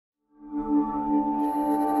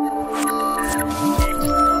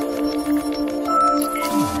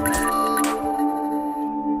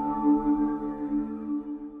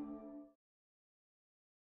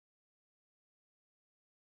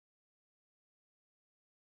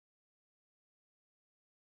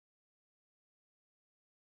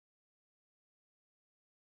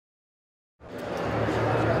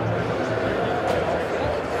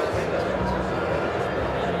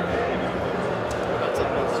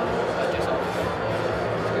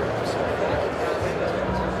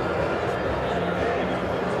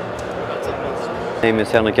My name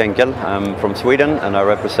is Henrik Enckell. I'm from Sweden and I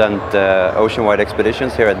represent Oceanwide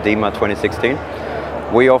Expeditions here at DEMA 2016.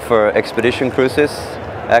 We offer expedition cruises,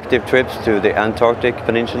 active trips to the Antarctic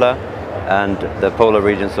Peninsula and the polar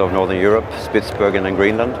regions of Northern Europe, Spitsbergen and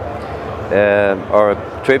Greenland. Our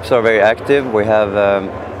trips are very active. We have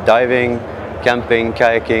diving, camping,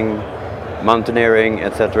 kayaking, mountaineering,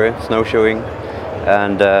 etc., snowshoeing,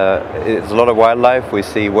 and it's a lot of wildlife. We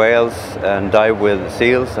see whales and dive with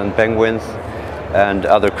seals and penguins and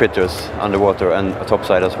other critters underwater and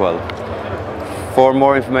topside as well. For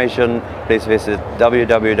more information, please visit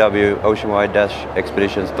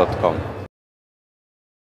www.oceanwide-expeditions.com.